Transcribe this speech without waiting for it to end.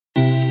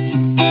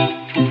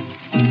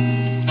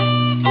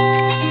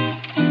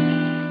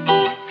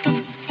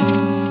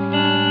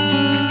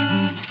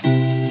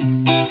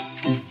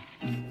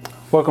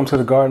Welcome to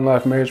the Garden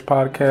Life Marriage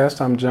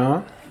Podcast. I'm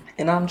John.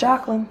 And I'm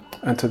Jacqueline.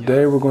 And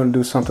today we're going to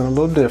do something a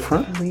little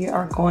different. We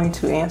are going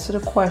to answer the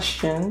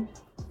question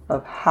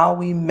of how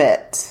we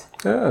met.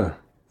 Yeah.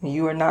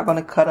 You are not going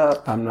to cut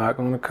up. I'm not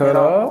going to cut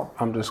up.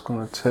 I'm just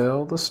going to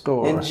tell the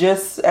story. And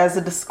just as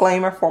a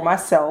disclaimer for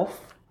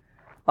myself,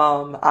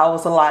 I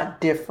was a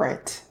lot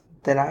different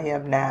than I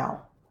am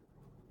now.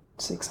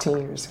 16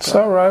 years ago. It's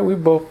all right. We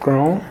both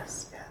grown.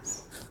 Yes.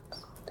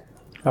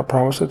 I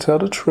promise to tell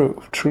the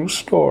truth. True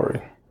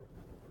story.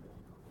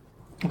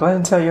 Go ahead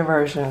and tell your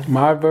version.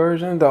 My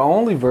version, the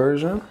only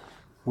version.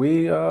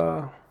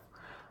 I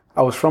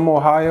was from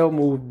Ohio,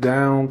 moved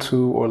down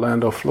to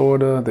Orlando,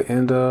 Florida, the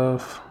end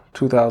of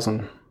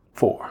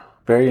 2004.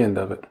 Very end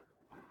of it.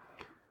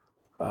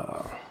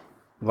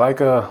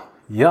 Like a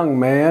young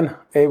man,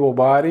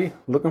 able-bodied,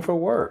 looking for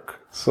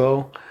work.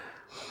 So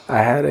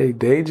I had a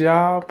day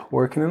job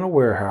working in a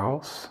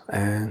warehouse,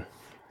 and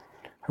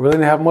I really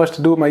didn't have much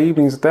to do with my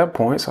evenings at that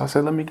point. So I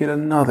said, let me get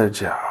another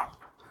job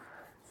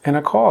in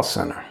a call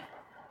center.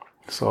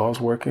 So I was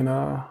working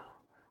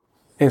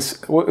in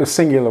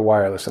Singular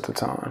Wireless at the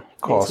time.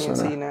 Call AT&T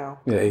center. now.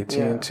 Yeah,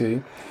 AT&T. Yeah.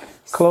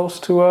 Close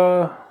to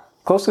the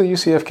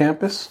UCF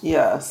campus.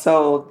 Yeah,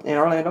 so in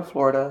Orlando,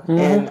 Florida. Mm-hmm.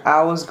 And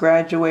I was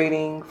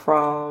graduating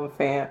from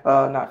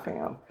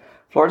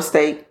Florida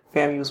State.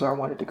 FAMU was where I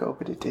wanted to go,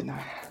 but it did not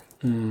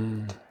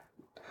happen.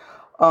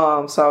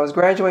 So I was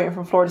graduating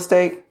from Florida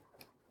State,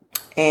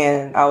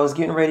 and I was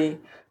getting ready.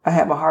 I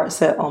had my heart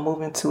set on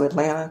moving to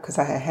Atlanta because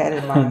I had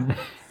in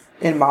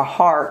my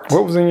heart.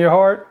 What was in your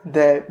heart?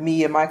 That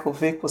me and Michael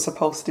Vick was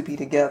supposed to be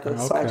together.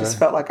 Okay. So I just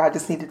felt like I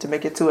just needed to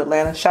make it to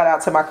Atlanta. Shout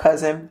out to my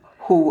cousin,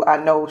 who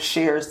I know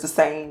shares the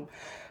same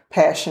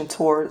passion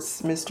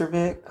towards Mr.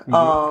 Vick.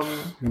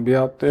 You'd be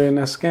out there in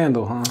that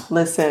scandal, huh?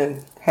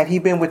 Listen, had he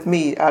been with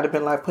me, I'd have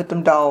been like, put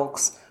them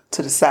dogs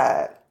to the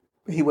side.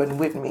 But he wasn't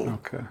with me.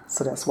 Okay.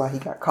 So that's why he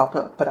got caught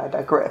up. But I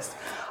digress.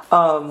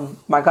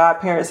 My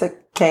godparents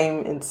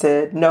came and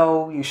said,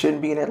 no, you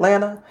shouldn't be in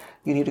Atlanta.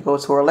 You need to go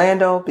to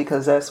Orlando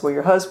because that's where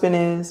your husband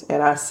is.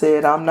 And I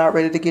said, I'm not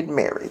ready to get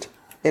married.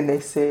 And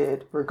they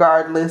said,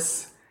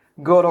 regardless,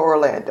 go to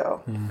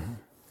Orlando. Mm-hmm.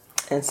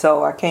 And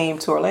so I came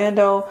to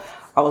Orlando.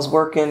 I was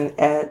working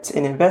at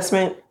an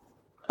investment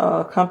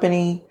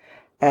company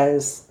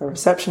as a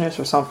receptionist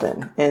or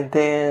something. And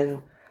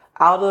then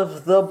out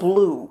of the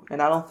blue,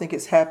 and I don't think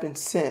it's happened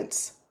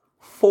since,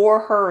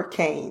 4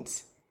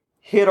 hurricanes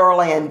hit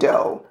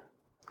Orlando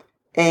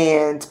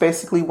and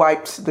basically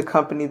wiped the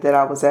company that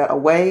I was at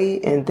away.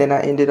 And then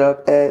I ended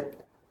up at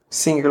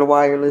Singular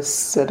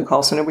Wireless at the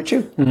call center with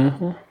you.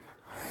 Mm-hmm.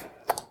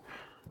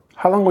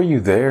 How long were you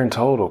there in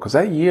total? Because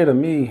that year to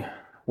me,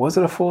 was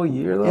it a full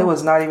year though? It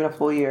was not even a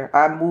full year.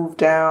 I moved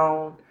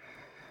down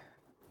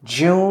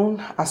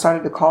June. I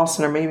started the call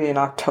center maybe in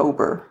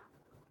October.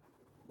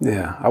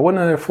 Yeah, I wasn't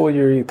there a full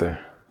year either.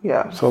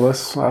 Yeah. So I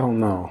don't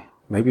know,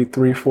 maybe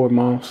 3-4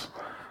 months.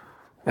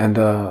 And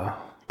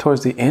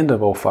towards the end of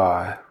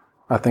 2005,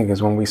 I think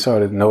is when we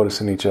started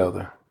noticing each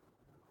other.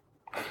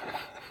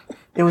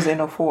 It was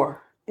end of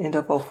 2004. End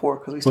of 2004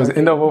 because we started. Was it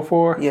end of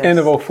 2004? Yes. End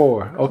of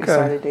 2004. Okay. We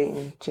started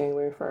dating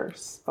January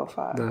 1st,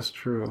 2005. That's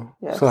true.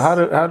 Yes. So how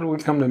did we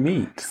come to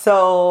meet?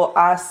 So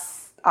I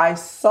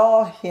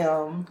saw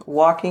him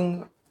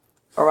walking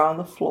around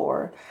the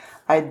floor.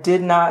 I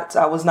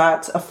was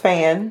not a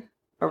fan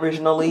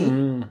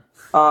originally.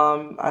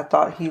 I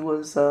thought he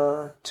was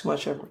too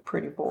much of a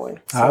pretty boy.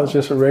 So I was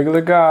just a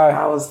regular guy.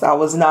 I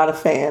was not a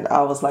fan.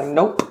 I was like,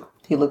 nope.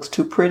 He looks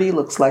too pretty.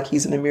 Looks like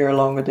he's in the mirror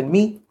longer than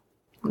me.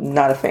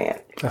 Not a fan.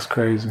 That's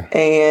crazy.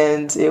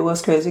 And it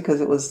was crazy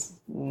because it was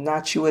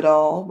not you at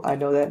all. I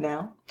know that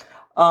now.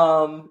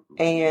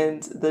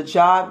 And the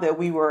job that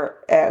we were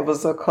at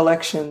was a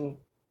collection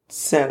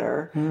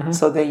center. Mm-hmm.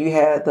 So then you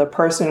had the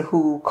person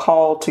who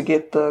called to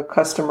get the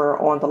customer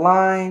on the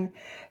line,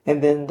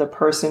 and then the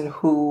person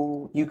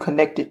who you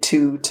connected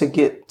to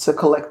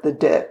collect the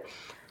debt.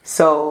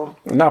 So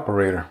an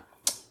operator.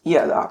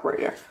 Yeah, the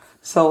operator.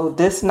 So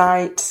this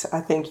night, I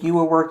think you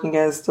were working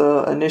as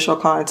the initial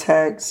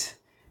contact,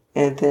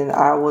 and then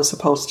I was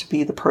supposed to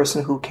be the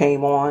person who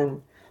came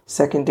on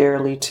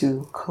secondarily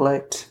to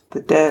collect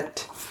the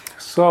debt.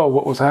 So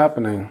what was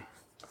happening?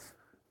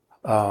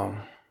 It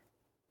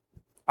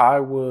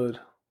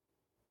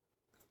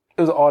was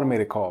an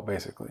automated call,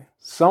 basically.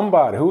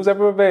 Somebody, who's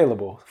ever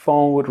available,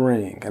 phone would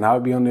ring, and I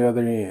would be on the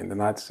other end,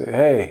 and I'd say,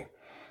 hey,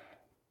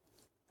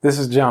 this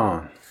is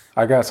John.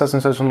 I got such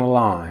and such on the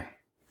line.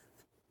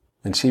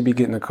 And she'd be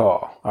getting a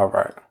call. All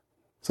right.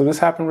 So this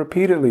happened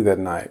repeatedly that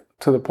night,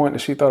 to the point that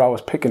she thought I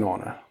was picking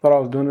on her, thought I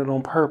was doing it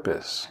on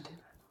purpose.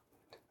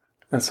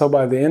 And so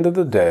by the end of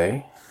the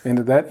day, end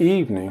of that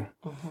evening,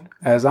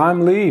 as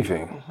I'm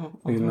leaving,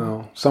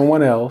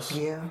 someone else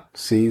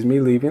sees me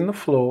leaving the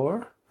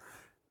floor,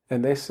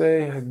 and they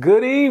say,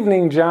 good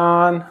evening,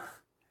 John.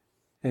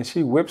 And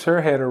she whips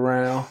her head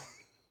around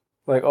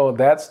like, oh,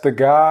 that's the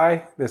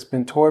guy that's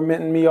been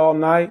tormenting me all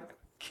night,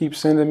 keeps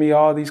sending me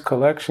all these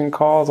collection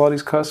calls, all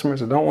these customers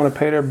that don't want to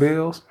pay their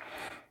bills.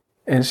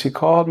 And she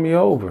called me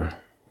over.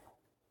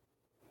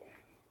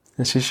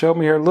 And she showed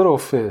me her little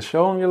fist.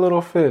 Show him your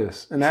little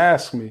fist. And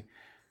asked me,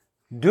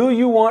 do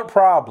you want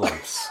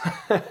problems?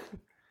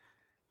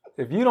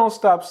 If you don't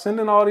stop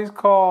sending all these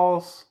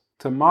calls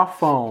to my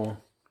phone,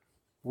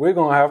 we're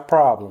going to have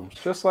problems.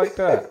 Just like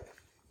that.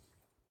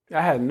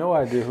 I had no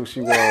idea who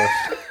she was.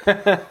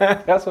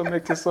 That's what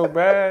makes it so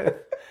bad.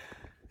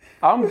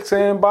 I'm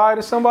saying bye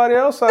to somebody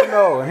else I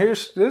know. And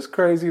here's this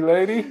crazy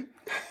lady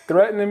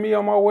threatening me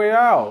on my way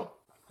out.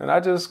 And I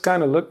just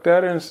kind of looked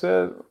at her and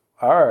said,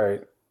 all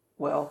right.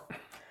 Well,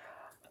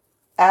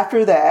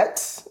 after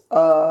that,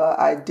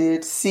 I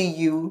did see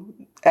you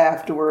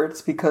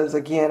afterwards because,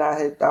 again,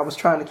 I was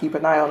trying to keep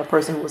an eye on the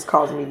person who was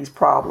causing me these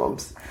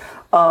problems.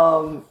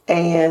 And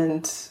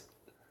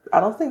I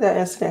don't think that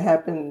incident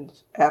happened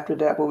after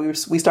that, but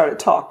we started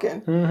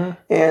talking. Mm-hmm.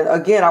 And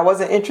again, I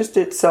wasn't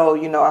interested. So,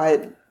 I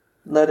had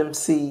let him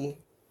see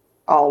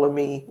all of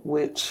me,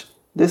 which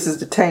this is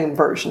the tame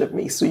version of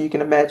me. So you can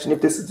imagine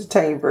if this is the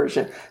tame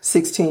version.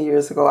 16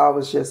 years ago, I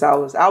was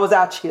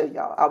out here,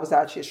 y'all. I was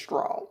out here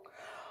strong.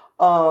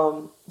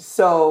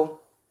 So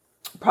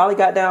probably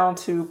got down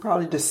to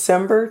probably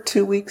December,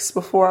 2 weeks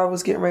before I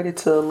was getting ready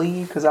to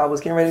leave, because I was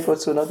getting ready to go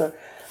to another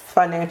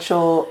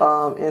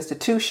financial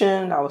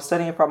institution. I was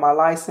studying for my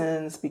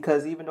license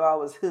because even though I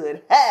was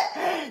hood,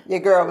 your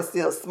girl was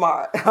still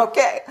smart.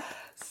 Okay.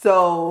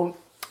 So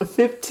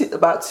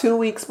about 2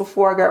 weeks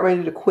before I got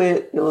ready to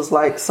quit, it was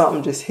like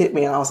something just hit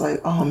me and I was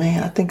like, oh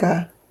man, I think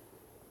I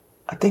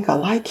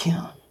like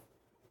him.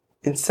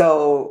 And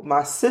so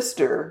my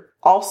sister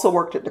also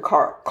worked at the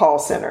call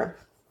center.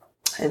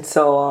 And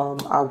so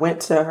I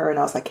went to her and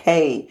I was like,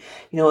 hey,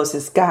 it's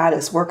this guy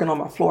that's working on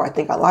my floor. I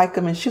think I like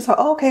him. And she's like,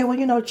 oh, okay,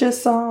 well,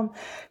 just,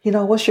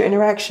 what's your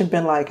interaction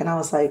been like? And I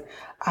was like,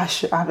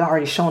 I've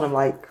already shown him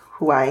like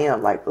who I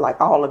am, like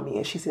all of me.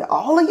 And she said,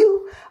 all of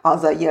you? I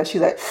was like, yeah.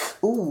 She's like,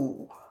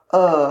 ooh,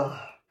 we're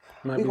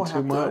going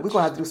to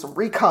have to do some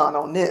recon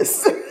on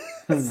this.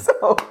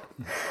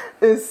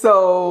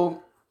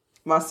 So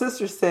my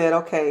sister said,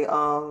 okay,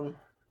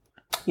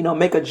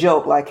 make a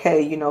joke like,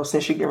 hey,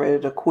 since you're getting ready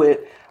to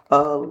quit,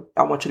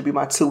 I want you to be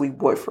my 2-week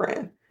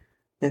boyfriend.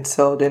 And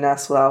so then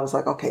that's what I was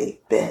like, okay,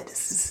 bet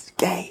this is the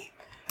game.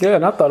 Yeah,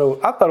 and I thought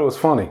it was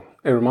funny.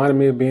 It reminded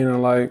me of being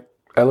in like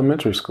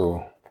elementary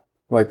school.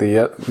 Like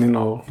the,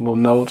 little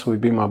notes would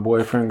be my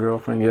boyfriend,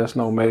 girlfriend, yes,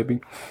 no, maybe.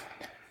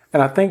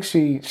 And I think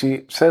she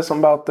said something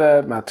about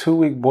that, my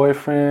 2-week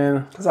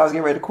boyfriend. Because I was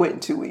getting ready to quit in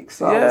 2 weeks.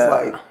 So I was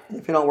like,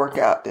 if it don't work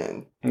out,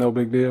 then... No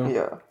big deal.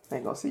 Yeah, I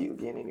ain't going to see you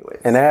again anyway.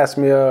 And asked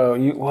me,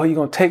 you going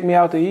to take me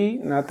out to eat?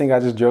 And I think I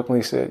just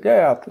jokingly said,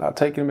 yeah, I'll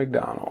take you to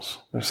McDonald's.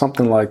 Or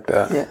something like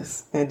that.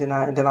 Yes, and then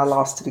I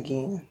lost it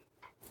again.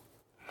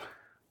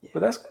 But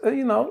that's,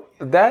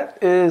 that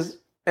is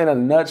in a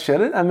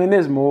nutshell. I mean,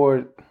 there's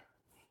more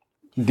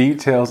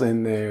details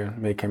in there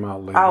may come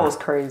out later. I was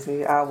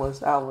crazy. I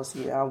wasn't.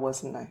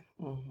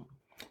 Mm-hmm.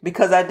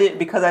 Because I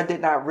did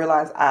not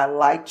realize I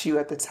liked you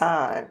at the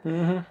time.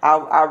 Mm-hmm.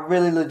 I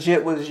really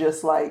legit was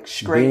just like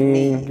straight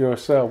being me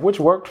yourself, which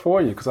worked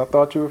for you because I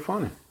thought you were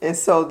funny. And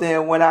so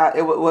then what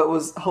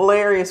was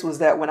hilarious was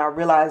that when I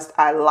realized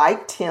I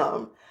liked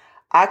him,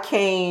 I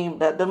came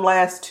them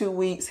last 2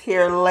 weeks,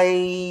 hair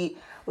laid,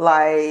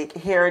 like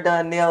hair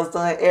done, nails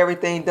done,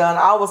 everything done.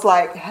 I was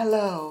like,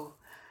 hello,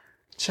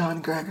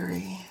 John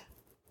Gregory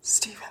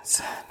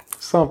Stevenson.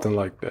 Something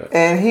like that.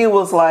 And he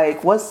was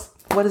like,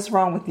 what is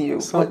wrong with you?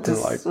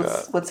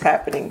 What's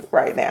happening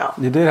right now?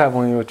 You did have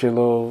on with your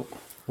little,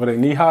 were they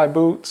knee-high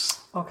boots?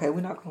 Okay, we're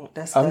not going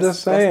to... I'm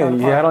just saying,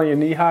 you had on your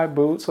knee-high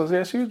boots. So,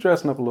 yeah, she was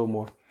dressing up a little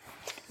more.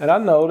 And I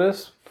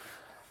noticed.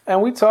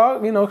 And we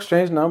talked,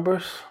 exchanged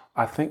numbers.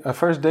 I think our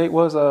first date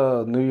was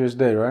New Year's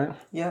Day, right?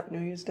 Yep,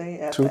 New Year's Day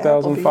at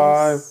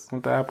 2005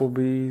 with the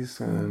Applebee's.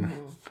 And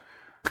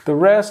the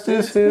rest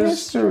is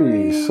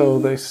history, so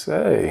they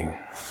say.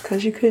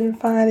 Because you couldn't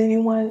find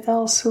anyone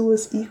else who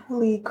was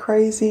equally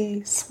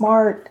crazy,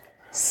 smart,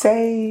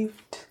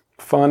 saved.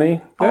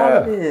 Funny.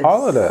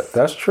 All of that.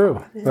 That's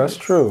true. That's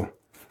true.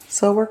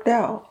 So it worked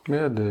out.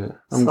 Yeah, it did.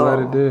 I'm glad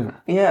it did.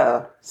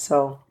 Yeah.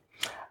 So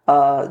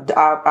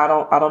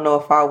I don't know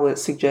if I would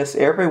suggest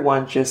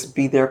everyone just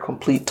be their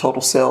complete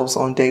total selves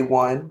on day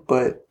one,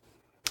 but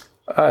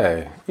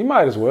hey, you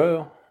might as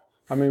well.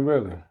 I mean,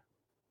 really.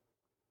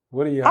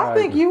 What are you hiding? I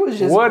think you was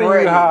just What brave.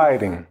 are you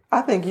hiding?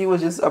 I think you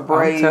was just a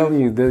brave. I'm telling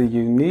you, the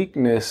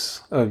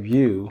uniqueness of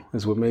you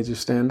is what made you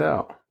stand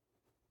out.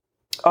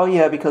 Oh,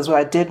 yeah, because what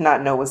I did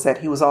not know was that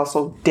he was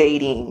also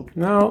dating.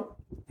 No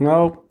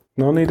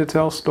need to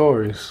tell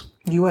stories.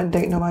 You wasn't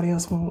dating nobody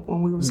else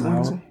when we was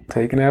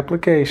taking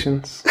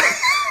applications.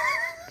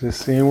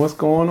 Just seeing what's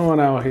going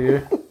on out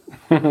here.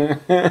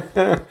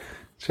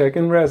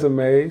 Checking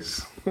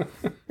resumes.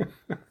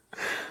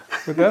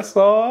 But that's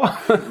all.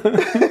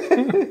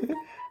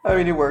 I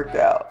mean, it worked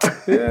out.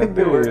 Yeah,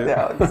 it worked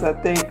out. Because I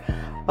think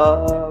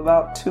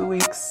about 2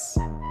 weeks,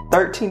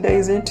 13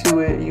 days into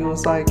it, you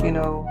was like, I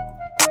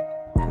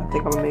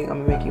think I'm gonna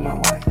make you my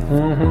wife.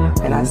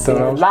 Mm-hmm. And I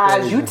said,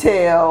 lies crazy. You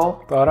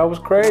tell. Thought I was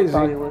crazy.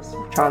 Thought he was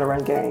trying to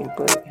run game,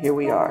 but here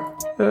we are.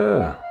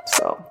 Yeah.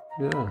 So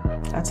yeah,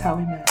 that's how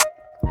we met.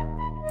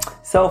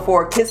 So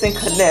for Kiss and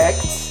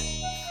Connect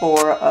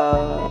for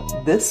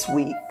this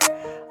week,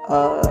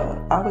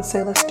 I would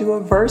say let's do a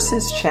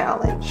versus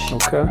challenge.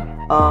 Okay.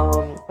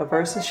 A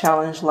versus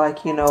challenge, like,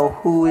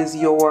 who is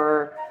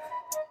your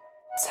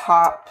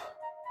top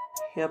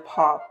hip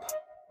hop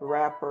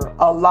rapper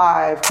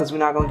alive? Because we're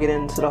not gonna get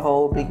into the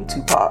whole Biggie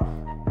Tupac.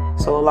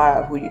 So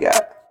alive, who you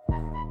got?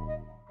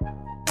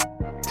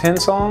 10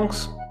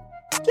 songs?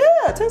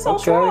 Yeah, 10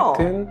 songs strong.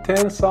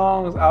 10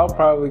 songs. I'll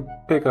probably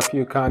pick a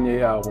few Kanye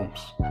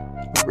albums.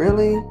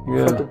 Really?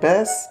 Yeah. For the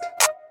best?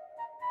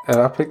 And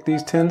I picked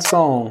these 10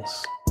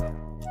 songs.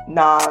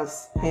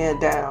 Nas,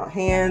 hands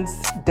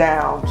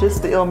down.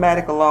 Just the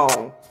Illmatic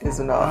alone is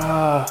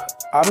enough.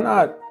 I'm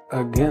not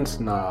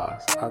against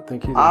Nas. I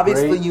think he's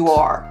obviously you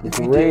are. If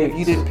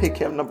you didn't pick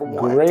him number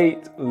one.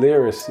 Great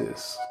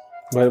lyricist.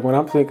 But when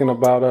I'm thinking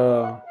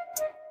about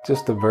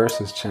just the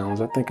versus challenge,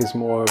 I'm thinking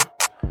more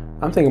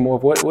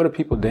of what are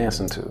people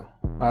dancing to?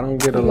 I don't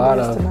get a lot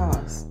of.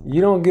 Nas. You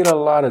don't get a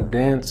lot of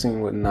dancing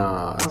with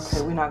Nas.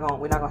 Okay, we're not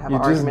gonna have an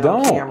argument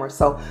on camera.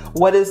 So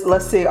what is,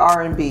 let's say,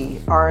 R&B,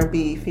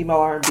 female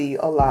R&B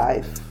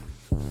alive?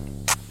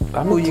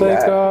 I'm gonna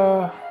take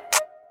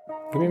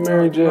give me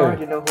Mary J.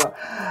 You know who?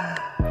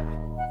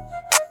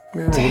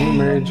 Yeah, give me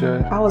Mary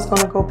J. I was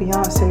gonna go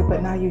Beyonce,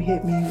 but now you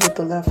hit me with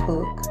the left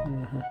hook.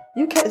 Mm-hmm.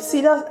 You can't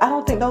see those. I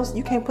don't think those.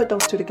 You can't put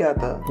those two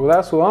together. Well,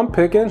 that's who I'm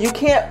picking. You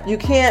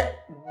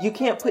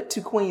can't put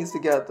two queens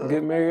together.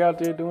 Get Mary out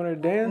there doing her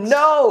dance?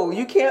 No,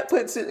 you can't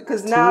put two,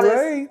 because now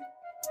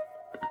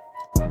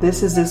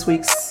this is this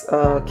week's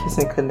Kiss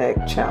and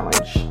Connect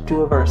challenge.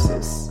 Do a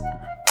versus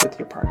with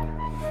your partner.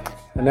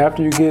 And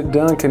after you get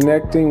done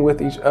connecting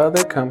with each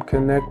other, come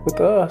connect with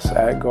us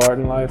at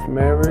Garden Life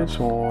Marriage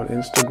on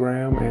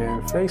Instagram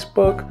and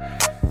Facebook.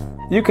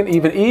 You can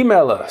even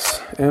email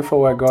us,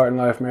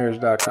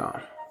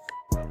 info@gardenlifemarriage.com.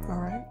 All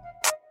right.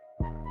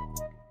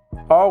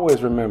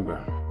 Always remember,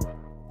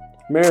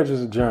 marriage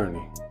is a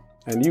journey,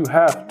 and you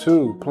have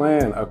to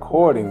plan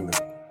accordingly.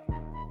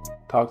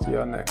 Talk to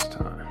y'all next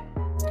time.